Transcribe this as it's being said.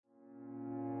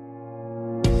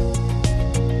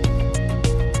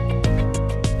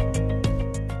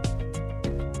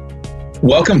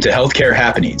Welcome to Healthcare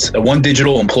Happenings, a One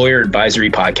Digital employer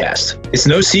advisory podcast. It's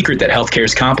no secret that healthcare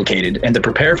is complicated, and to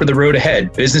prepare for the road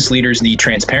ahead, business leaders need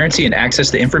transparency and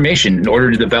access to information in order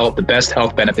to develop the best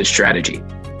health benefit strategy.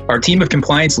 Our team of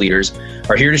compliance leaders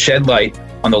are here to shed light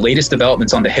on the latest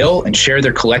developments on the Hill and share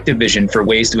their collective vision for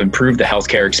ways to improve the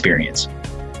healthcare experience.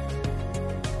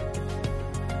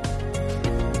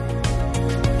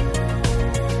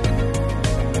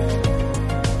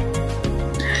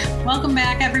 Welcome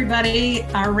back, everybody.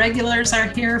 Our regulars are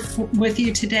here with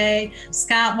you today.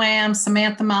 Scott Wham,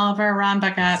 Samantha Moliver, Ron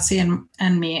Bagazzi,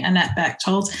 and me, Annette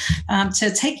Bechtold,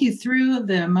 to take you through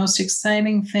the most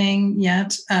exciting thing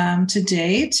yet to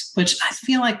date, which I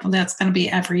feel like that's going to be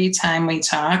every time we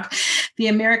talk. The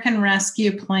American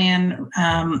Rescue Plan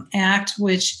Act,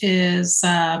 which is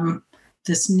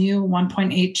this new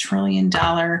 $1.8 trillion,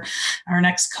 our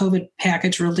next COVID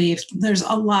package relief. There's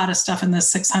a lot of stuff in this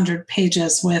 600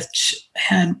 pages, which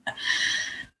had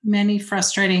many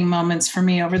frustrating moments for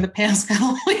me over the past couple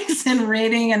of weeks in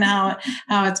reading and how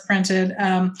it's printed.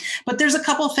 But there's a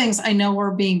couple of things I know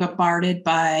we're being bombarded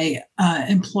by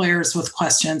employers with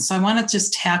questions. So I want to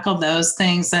just tackle those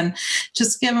things and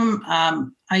just give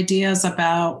them ideas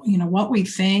about, what we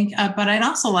think. But I'd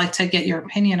also like to get your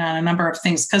opinion on a number of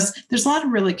things because there's a lot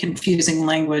of really confusing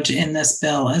language in this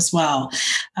bill as well.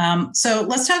 So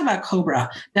let's talk about COBRA.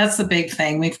 That's the big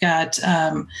thing. We've got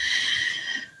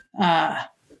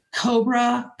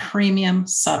COBRA premium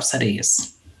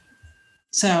subsidies.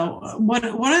 So what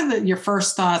are your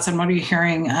first thoughts and what are you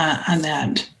hearing on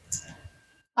that?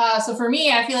 So for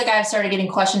me, I feel like I've started getting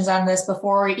questions on this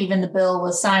before even the bill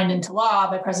was signed into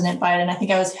law by President Biden. I think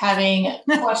I was having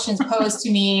questions posed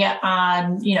to me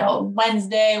on,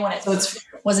 Wednesday when it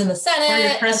was in the Senate. For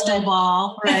your crystal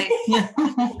ball, right? Yeah.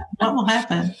 What will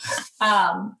happen?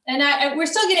 And we're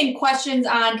still getting questions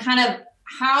on kind of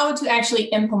how to actually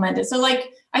implement it. So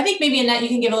I think maybe Annette, you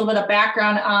can give a little bit of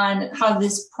background on how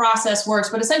this process works,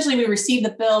 but essentially we received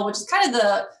the bill, which is kind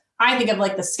of I think of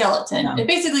the skeleton. Yeah. It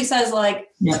basically says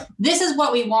this is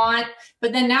what we want,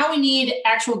 but then now we need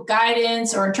actual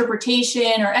guidance or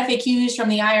interpretation or FAQs from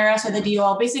the IRS or the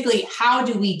DOL. Basically, how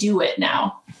do we do it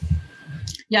now?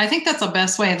 Yeah, I think that's the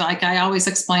best way. I always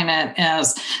explain it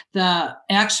as the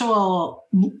actual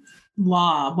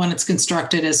law when it's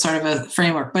constructed is sort of a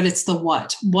framework, but it's the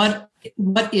what. What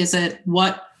is it?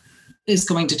 What is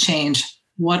going to change?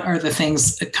 What are the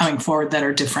things coming forward that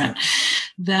are different?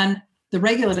 Then the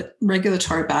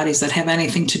regulatory bodies that have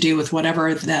anything to do with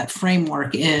whatever that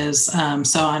framework is.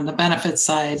 So on the benefits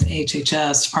side,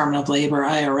 HHS, Department of Labor,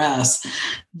 IRS,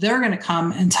 they're going to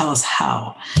come and tell us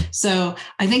how. So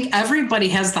I think everybody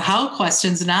has the how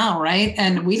questions now, right?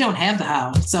 And we don't have the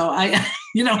how. So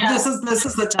this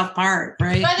is the tough part,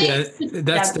 right? Yeah,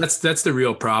 that's the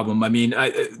real problem. I mean,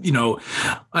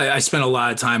 I spent a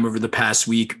lot of time over the past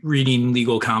week reading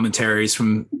legal commentaries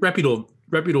from reputable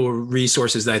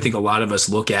resources that I think a lot of us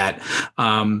look at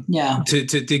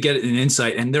to get an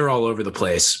insight, and they're all over the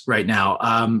place right now.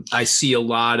 I see a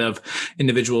lot of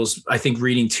individuals, I think,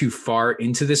 reading too far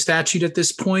into the statute at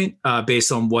this point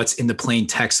based on what's in the plain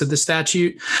text of the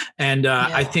statute. And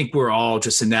I think we're all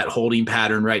just in that holding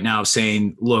pattern right now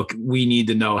saying, look, we need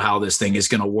to know how this thing is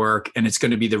going to work. And it's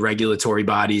going to be the regulatory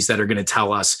bodies that are going to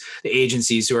tell us, the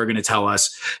agencies who are going to tell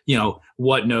us,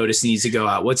 what notice needs to go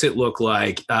out. What's it look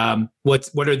like?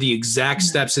 What are the exact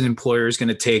steps an employer is going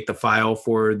to take to file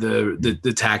for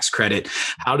the tax credit?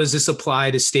 How does this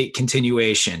apply to state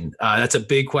continuation? That's a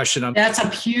big question. That's a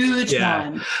huge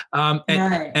one.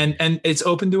 And it's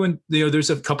open to, there's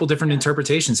a couple different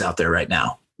interpretations out there right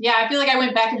now. Yeah, I feel like I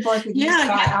went back and forth with you,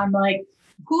 Scott, on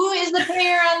who is the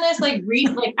payer on this? I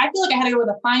feel like I had to go with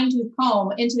a fine tooth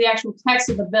comb into the actual text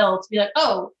of the bill to be like,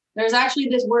 oh, there's actually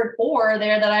this word "or"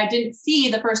 there that I didn't see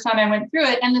the first time I went through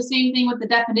it. And the same thing with the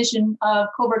definition of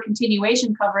COBRA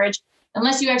continuation coverage.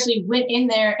 Unless you actually went in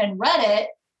there and read it,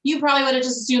 you probably would have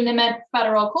just assumed they meant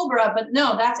federal COBRA. But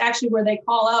no, that's actually where they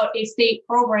call out a state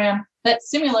program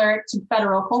that's similar to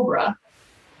federal COBRA.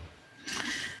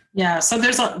 Yeah, so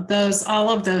there's all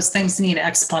of those things need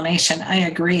explanation. I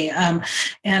agree. And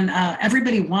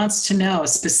everybody wants to know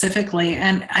specifically.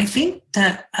 And I think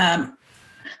that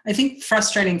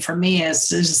frustrating for me is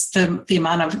just the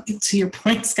amount of, to your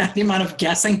point, Scott, the amount of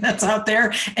guessing that's out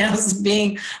there as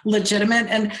being legitimate.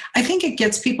 And I think it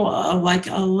gets people a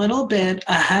little bit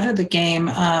ahead of the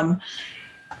game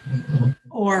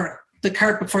or the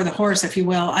cart before the horse, if you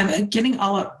will. I'm getting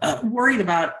all worried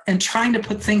about and trying to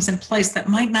put things in place that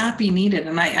might not be needed.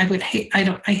 And I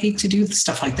hate to do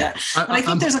stuff like that. But I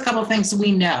think there's a couple of things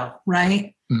we know,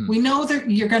 right? We know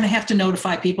that you're going to have to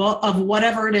notify people of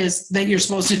whatever it is that you're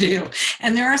supposed to do.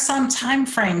 And there are some time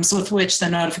frames with which the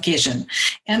notification,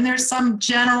 and there's some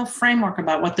general framework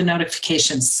about what the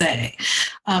notifications say.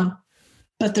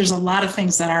 But there's a lot of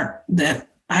things that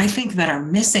I think that are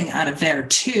missing out of there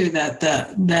too, that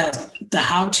the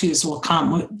how-tos will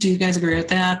come. Do you guys agree with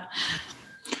that?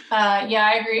 Yeah,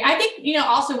 I agree. I think,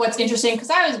 also what's interesting, because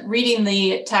I was reading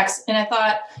the text and I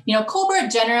thought, COBRA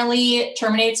generally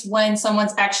terminates when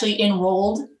someone's actually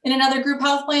enrolled in another group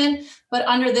health plan. But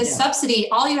under this subsidy,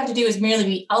 all you have to do is merely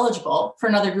be eligible for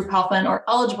another group health plan or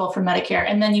eligible for Medicare.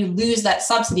 And then you lose that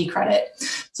subsidy credit.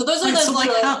 So those are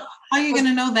how are you going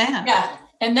to know that? Yeah.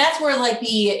 And that's where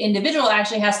the individual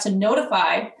actually has to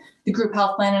notify the group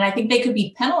health plan. And I think they could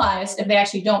be penalized if they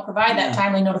actually don't provide that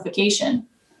timely notification.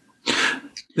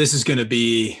 This is going to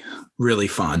be really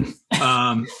fun.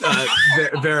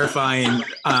 Verifying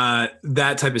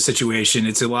that type of situation.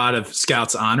 It's a lot of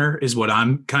Scouts honor is what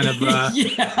I'm kind of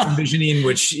envisioning,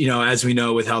 which, as we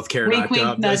know with healthcare.gov, wink,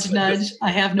 wink, nudge, nudge. I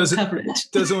have no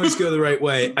coverage. Doesn't always go the right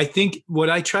way. I think what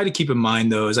I try to keep in mind,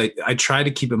 though, is I try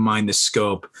to keep in mind the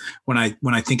scope when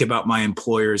I think about my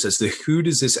employers as to who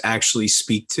does this actually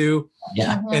speak to?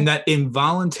 Yeah. Mm-hmm. And that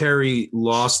involuntary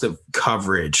loss of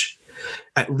coverage,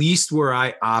 at least where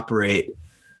I operate,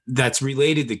 that's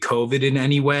related to COVID in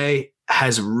any way,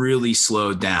 has really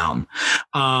slowed down.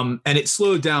 And it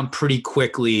slowed down pretty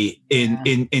quickly in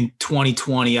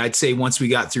 2020. I'd say once we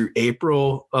got through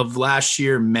April of last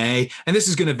year, May, and this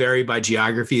is going to vary by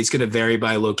geography. It's going to vary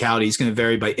by locality. It's going to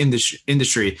vary by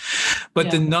industry.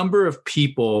 But the number of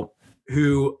people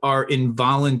who are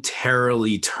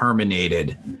involuntarily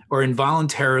terminated or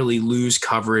involuntarily lose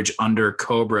coverage under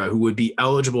COBRA who would be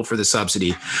eligible for the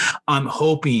subsidy, I'm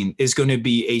hoping is going to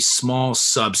be a small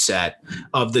subset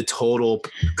of the total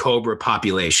COBRA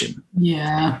population.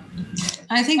 Yeah.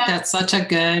 I think that's such a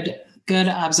good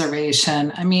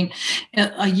observation. I mean,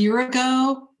 a year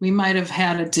ago, we might have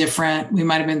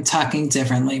been talking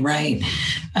differently, right?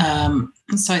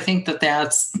 So I think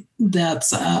that's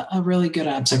a really good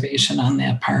observation on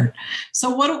that part. So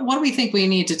what do we think we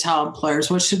need to tell employers?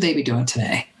 What should they be doing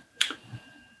today?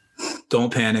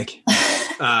 Don't panic.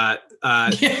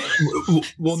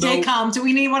 We'll Stay calm. Do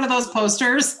we need one of those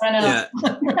posters? I know.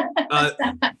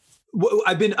 Yeah.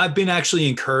 I've been actually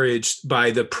encouraged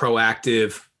by the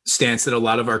proactive stance that a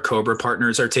lot of our COBRA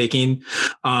partners are taking.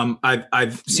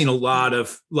 I've seen a lot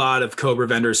of COBRA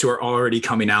vendors who are already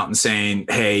coming out and saying,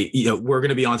 hey, we're going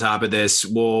to be on top of this.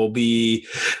 We'll be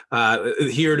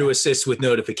here to assist with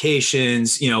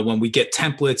notifications. When we get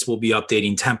templates, we'll be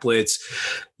updating templates,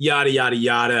 yada, yada,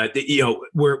 yada.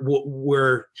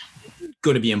 We're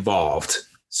going to be involved.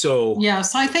 So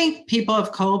I think people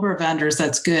of COBRA vendors,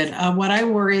 that's good. What I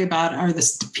worry about are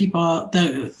the people,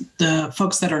 the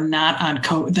folks that are not on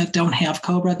COBRA, that don't have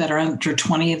COBRA, that are under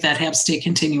 20, that have state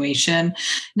continuation.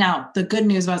 Now, the good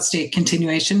news about state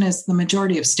continuation is the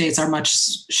majority of states are much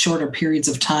shorter periods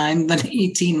of time than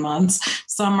 18 months.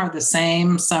 Some are the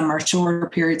same, some are shorter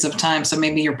periods of time. So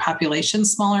maybe your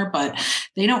population's smaller, but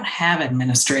they don't have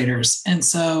administrators. And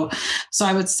so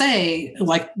I would say,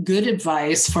 good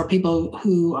advice for people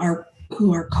who are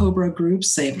COBRA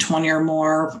groups, say 20 or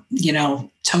more,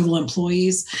 total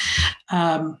employees.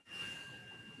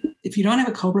 If you don't have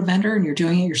a COBRA vendor and you're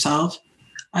doing it yourself,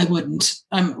 I wouldn't.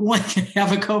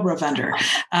 Have a COBRA vendor.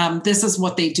 This is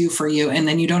what they do for you, and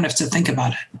then you don't have to think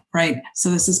about it, right? So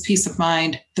this is peace of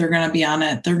mind. They're going to be on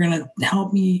it. They're going to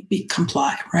help me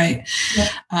comply, right?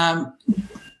 Yeah.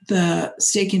 The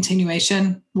state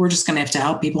continuation, we're just going to have to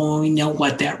help people when we know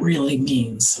what that really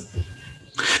means.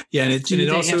 Yeah, and it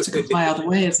also have to comply all the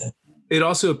way, is it? It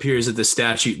also appears that the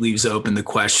statute leaves open the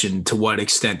question to what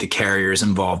extent the carrier is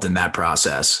involved in that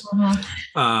process.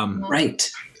 Mm-hmm.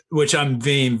 Right. Which I'm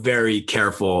being very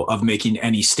careful of making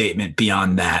any statement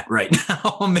beyond that right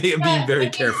now. I'm being very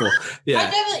careful. Yeah.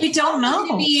 We don't know.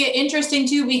 It would be interesting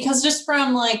too, because just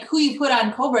from who you put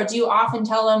on COBRA, do you often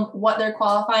tell them what their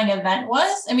qualifying event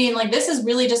was? I mean, this is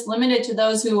really just limited to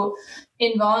those who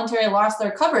involuntarily lost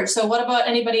their coverage. So what about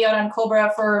anybody out on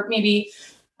COBRA for maybe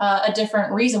a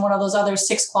different reason, one of those other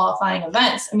 6 qualifying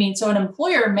events? I mean, so an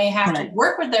employer may have to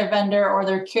work with their vendor or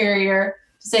their carrier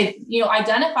to say,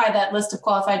 identify that list of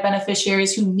qualified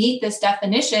beneficiaries who meet this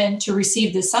definition to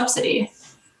receive this subsidy.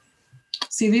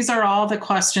 See, these are all the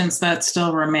questions that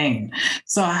still remain.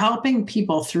 So helping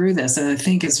people through this, I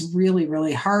think, is really,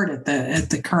 really hard at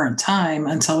the current time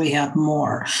until we have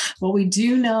more. What we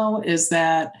do know is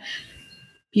that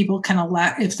people can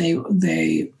elect if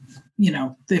they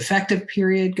the effective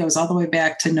period goes all the way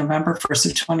back to November 1st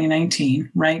of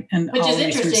 2019, right? And which is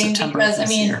interesting because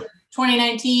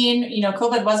 2019,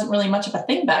 COVID wasn't really much of a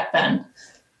thing back then.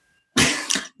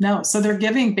 No, so they're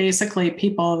giving basically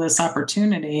people this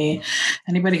opportunity,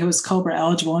 anybody who was COBRA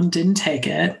eligible and didn't take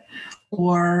it,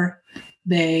 or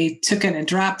they took it and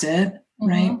dropped it,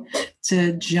 right,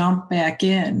 to jump back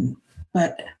in.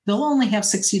 But they'll only have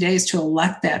 60 days to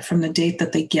elect that from the date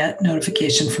that they get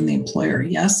notification from the employer.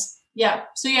 Yes? Yeah.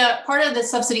 So part of the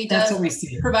subsidy does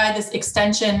provide this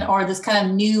extension or this kind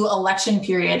of new election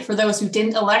period for those who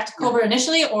didn't elect COBRA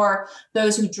initially, or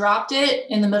those who dropped it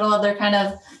in the middle of their kind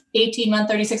of 18-month,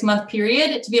 36-month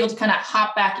period, to be able to kind of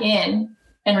hop back in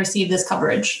and receive this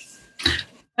coverage.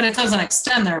 But it doesn't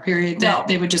extend their period. That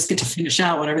they would just get to finish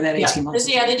out whatever that 18 months.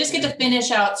 Yeah, they just get to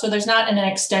finish out. So there's not an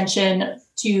extension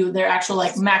to their actual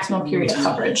maximum period of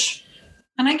coverage.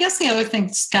 And I guess the other thing,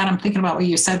 Scott, I'm thinking about what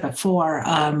you said before.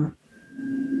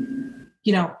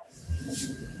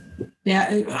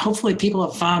 Hopefully people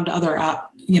have found other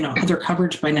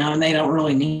coverage by now, and they don't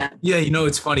really need it. Yeah,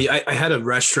 it's funny. I had a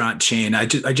restaurant chain. I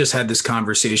just had this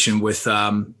conversation with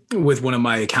one of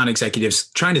my account executives,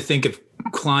 trying to think of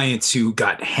clients who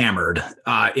got hammered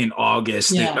in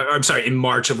August. In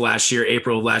March of last year,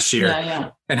 April of last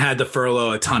year, and had to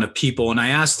furlough a ton of people. And I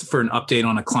asked for an update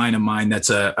on a client of mine that's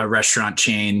a restaurant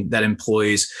chain that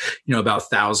employs, about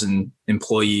 1,000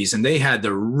 employees, and they had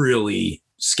to really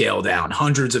scale down,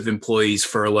 hundreds of employees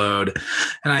furloughed.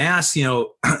 And I asked,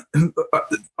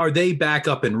 are they back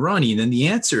up and running? And the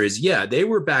answer is, yeah, they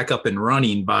were back up and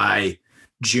running by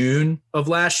June of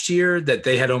last year, that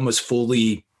they had almost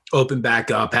fully opened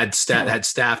back up, had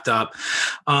staffed up.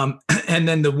 And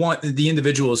then the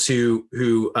individuals who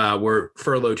were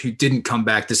furloughed, who didn't come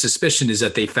back, the suspicion is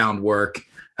that they found work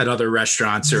at other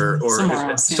restaurants or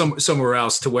somewhere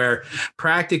else, to where,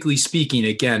 practically speaking,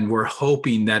 again, we're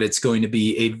hoping that it's going to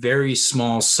be a very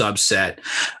small subset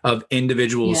of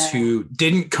individuals who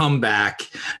didn't come back,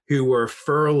 who were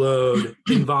furloughed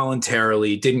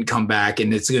involuntarily, didn't come back.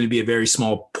 And it's going to be a very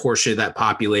small portion of that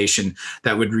population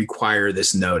that would require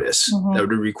this notice, that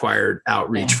would require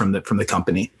outreach from the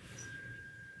company.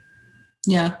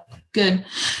 Yeah. Good.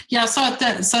 Yeah. So I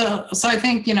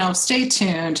think, stay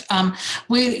tuned.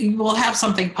 We will have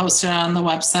something posted on the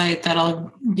website that'll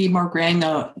be more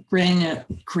granular.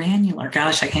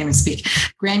 Gosh, I can't even speak.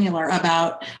 Granular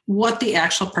about what the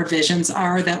actual provisions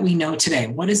are that we know today.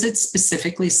 What does it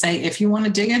specifically say, if you want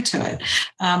to dig into it?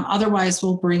 Otherwise,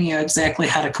 we'll bring you exactly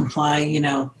how to comply,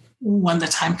 when the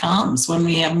time comes, when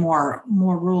we have more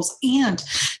rules. And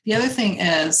the other thing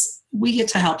is, we get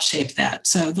to help shape that.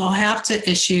 So they'll have to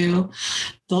issue,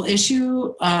 their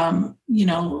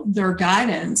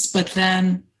guidance, but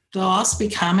then there'll also be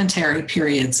commentary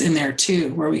periods in there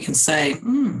too, where we can say,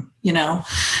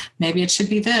 maybe it should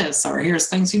be this, or here's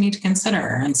things you need to consider.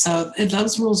 And so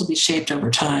those rules will be shaped over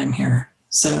time here.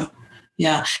 So,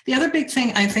 yeah. The other big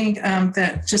thing, I think,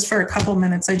 that just for a couple of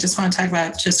minutes, I just want to talk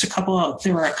about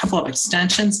there were a couple of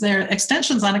extensions there,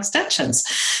 extensions on extensions.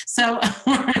 So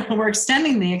we're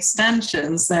extending the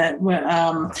extensions that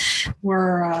were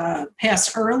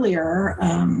passed earlier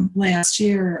last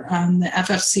year on the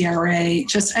FFCRA.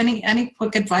 Just any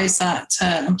quick advice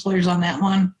to employers on that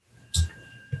one?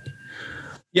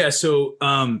 Yeah. So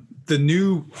the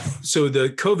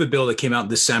COVID bill that came out in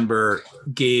December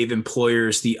gave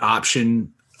employers the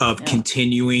option of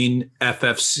continuing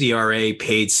FFCRA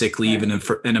paid sick leave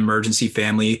and emergency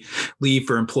family leave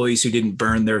for employees who didn't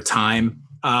burn their time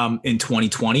in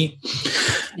 2020.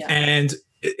 Yeah. And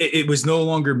it was no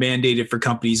longer mandated for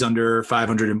companies under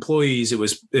 500 employees. It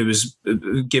was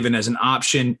given as an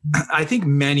option. I think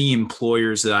many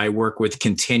employers that I work with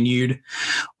continued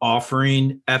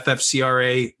offering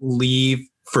FFCRA leave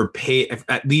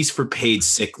at least for paid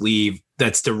sick leave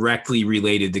that's directly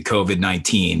related to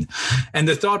COVID-19. And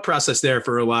the thought process there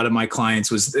for a lot of my clients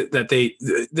was that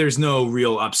there's no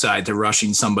real upside to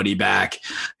rushing somebody back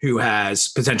who has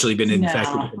potentially been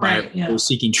infected with the virus, or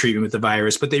seeking treatment with the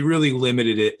virus, but they really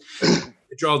limited it.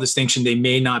 To draw a distinction, they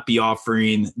may not be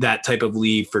offering that type of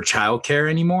leave for childcare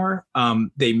anymore.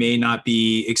 They may not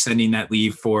be extending that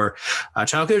leave for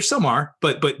childcare. Some are,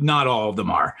 but not all of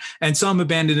them are. And some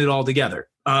abandoned it altogether.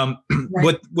 And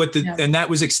that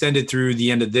was extended through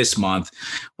the end of this month.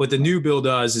 What the new bill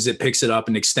does is it picks it up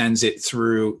and extends it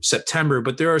through September,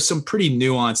 but there are some pretty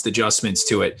nuanced adjustments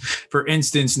to it. For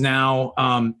instance, now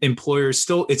employers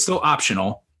it's still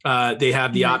optional. They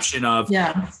have the option of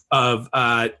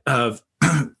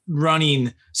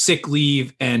running sick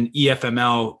leave and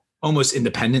EFML almost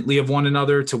independently of one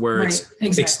another, to where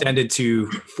it's extended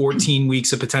to 14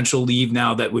 weeks of potential leave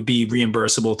now that would be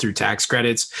reimbursable through tax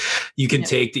credits. You can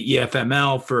take the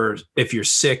EFML for if you're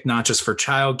sick, not just for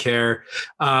childcare.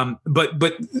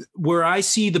 But where I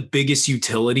see the biggest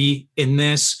utility in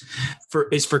this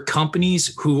is for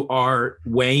companies who are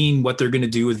weighing what they're going to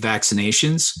do with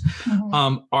vaccinations.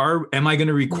 Am I going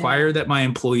to require that my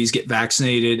employees get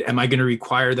vaccinated? Am I going to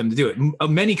require them to do it?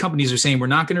 Many companies are saying we're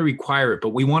not going to require it, but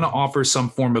we want to offer some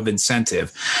form of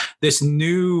incentive. This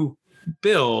new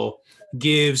bill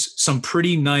gives some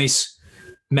pretty nice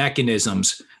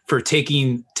mechanisms for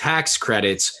taking tax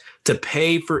credits to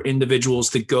pay for individuals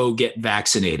to go get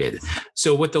vaccinated.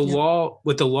 So what the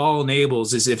law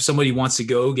enables is if somebody wants to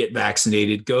go get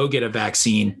vaccinated, go get a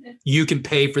vaccine, you can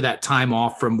pay for that time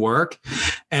off from work.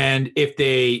 And if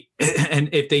they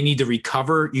need to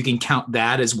recover, you can count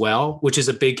that as well, which is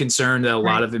a big concern that a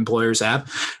lot of employers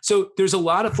have. So there's a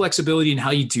lot of flexibility in how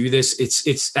you do this.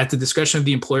 It's at the discretion of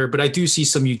the employer, but I do see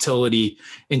some utility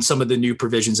in some of the new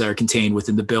provisions that are contained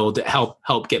within the bill to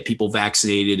help get people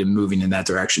vaccinated and moving in that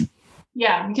direction.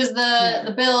 Yeah, because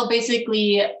the bill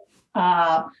basically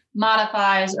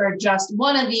modifies or adjusts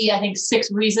one of the, I think,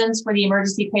 6 reasons for the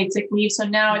emergency paid sick leave. So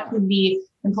now it can be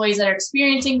employees that are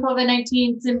experiencing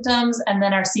COVID-19 symptoms and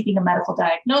then are seeking a medical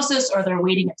diagnosis, or they're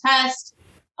waiting a test.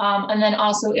 And then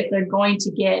also if they're going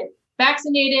to get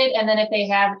vaccinated, and then if they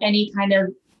have any kind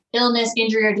of illness,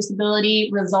 injury, or disability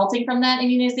resulting from that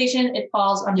immunization, it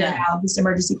falls under now this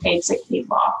emergency paid sick leave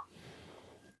law.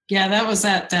 Yeah, that was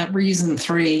that reason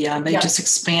 3. They just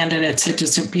expanded it to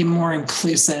just be more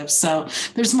inclusive. So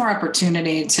there's more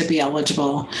opportunity to be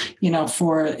eligible,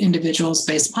 for individuals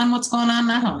based upon what's going on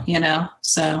now,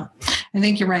 So I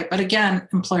think you're right. But again,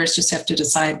 employers just have to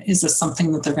decide, is this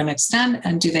something that they're going to extend?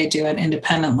 And do they do it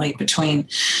independently between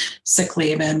sick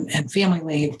leave and family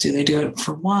leave? Do they do it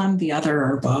for one, the other,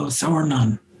 or both, or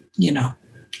none?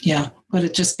 Yeah. But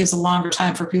it just gives a longer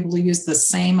time for people to use the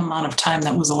same amount of time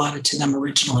that was allotted to them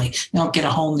originally. They don't get a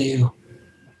whole new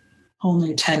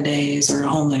 10 days or a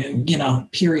whole new,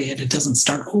 period. It doesn't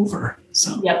start over.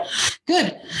 So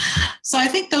good. So I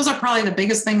think those are probably the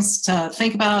biggest things to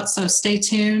think about. So stay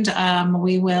tuned.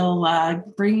 We will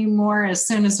bring you more as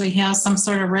soon as we have some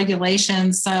sort of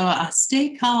regulation. So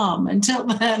stay calm. Until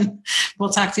then,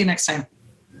 we'll talk to you next time.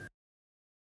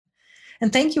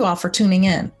 And thank you all for tuning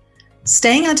in.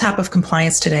 Staying on top of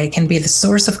compliance today can be the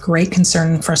source of great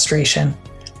concern and frustration.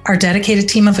 Our dedicated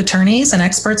team of attorneys and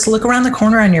experts look around the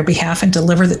corner on your behalf and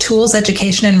deliver the tools,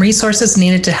 education, and resources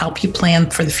needed to help you plan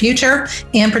for the future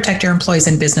and protect your employees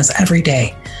and business every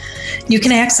day. You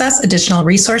can access additional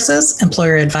resources,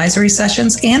 employer advisory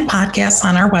sessions, and podcasts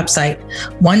on our website,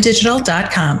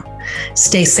 onedigital.com.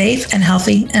 Stay safe and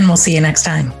healthy, and we'll see you next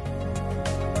time.